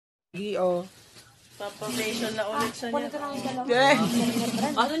Oh. Papapation na ulit siya niya.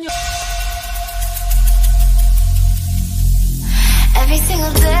 Ano nyo? Every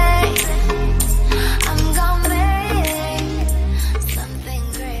single day, I'm gonna make something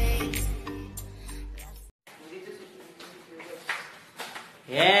great.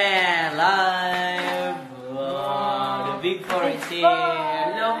 Yeah, live! Wow, the big four is here.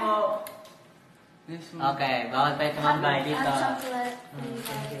 Hello! Okay, bawal tayo tumambay dito. Chocolate.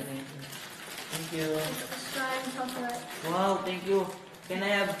 Thank you. Chocolate. Wow, thank you. Can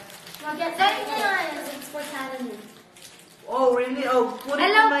I have... It's for Canada. Oh, really? Oh, put it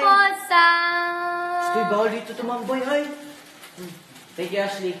Hello in my... po, Sam! Stay, bawal dito tumambay, ay! Thank you,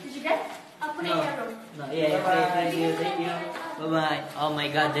 Ashley. Did you get? I'll put it in your room. No, yeah, thank you. Bye-bye. Oh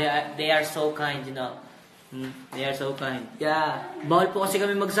my God, they are so kind, you know. They are so kind. Yeah. Bawal po kasi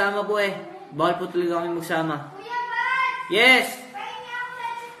kami magsama po eh. Bawal po talaga kami magsama. Yes!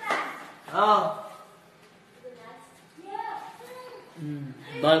 Oh.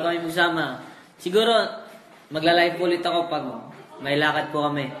 Bawal kami magsama. Siguro, magla-live po ulit ako pag may lakad po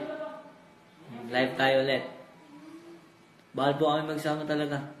kami. Live tayo ulit. Bawal po kami magsama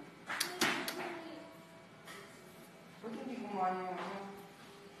talaga.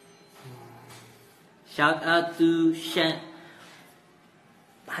 Shout out to Shan.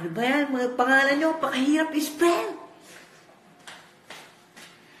 Paano ba yan? Mga pangalan nyo, pakahirap i-spell.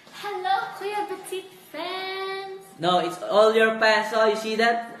 Hello, Kuya Petite fans! No, it's all your fans. Oh, you see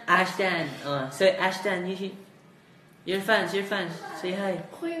that? Ashtan. Say Ashtan, you see? Your fans. Say hi.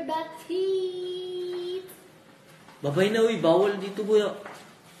 Kuya Petite! Babay na, uy. Bawal dito, kuya.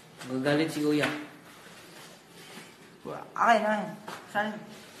 Magagalit si kuya. Okay.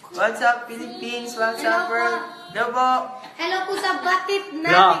 What's up, Philippines? What's up, world? Hello po. Hello po sa Batit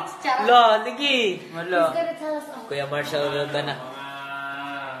Natics! Niki. He's gonna tell us all. Kuya Marshall, wala na.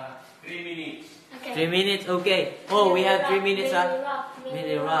 3 minutes. Okay. 3 minutes, okay. Oh, we have 3 minutes, Mini huh? rock,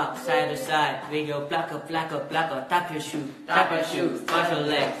 Mini rock, side to side. We go plaka. Tap your shoe. Cross your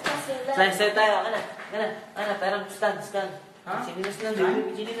legs. Slide tayo. Ana, parang stand. Huh? Sinilas lang,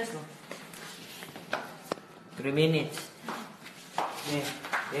 sinilas mo. 3 minutes.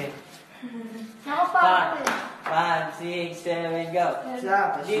 Yeah. Nakapapa ko 5, 6, 7, go.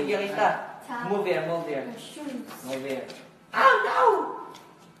 Hindi kita. Move here. Shoes. Move here. Oh, no!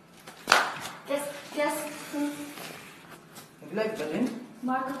 Just Nag-live ba rin?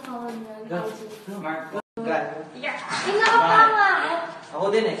 Marco Colonial. Mark. God. Yung nakapama!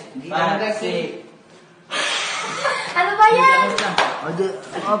 Ako din eh. Hindi ka 5, nag-live. 6. Ano ba yan?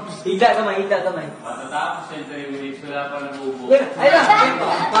 Higda kamay. Matatapos yung 3 minutes, wala pa nabubo. Ayun!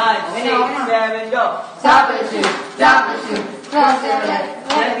 5, 6, 7, go! Chopper shoe. Cross your leg.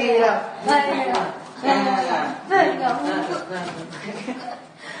 Let it up.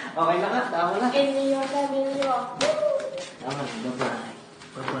 Okay lang nga, tama lang. Inyo. Tama,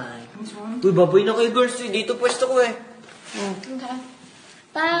 bye-bye. Uy, baboy na kayo girls. Dito pwesto ko eh.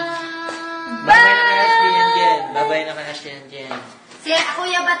 Bye-bye na kay Ashtan and Jen. Si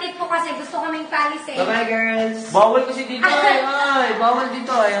Kuya Batit po kasi gusto kaming palis eh. Bye-bye, girls. Bawal kasi dito eh. Ay, bawal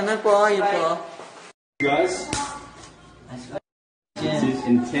dito. Ayan na po. Guys, this is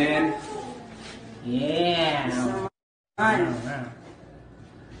in 10. Yeah.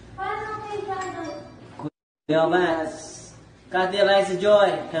 Kuya Bats. Kati Eliza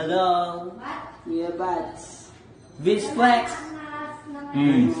Joy. Hello. Kuya Bats. Vince Flex.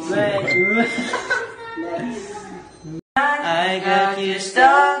 I got you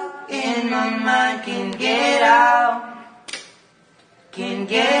stuck in my mind, can't get out.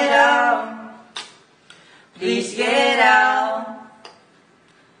 Please get out.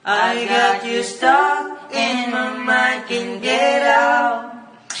 I got you stuck in my mind, can't get out.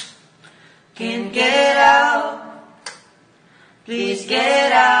 Please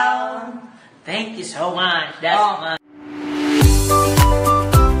get out. Thank you so much. That's my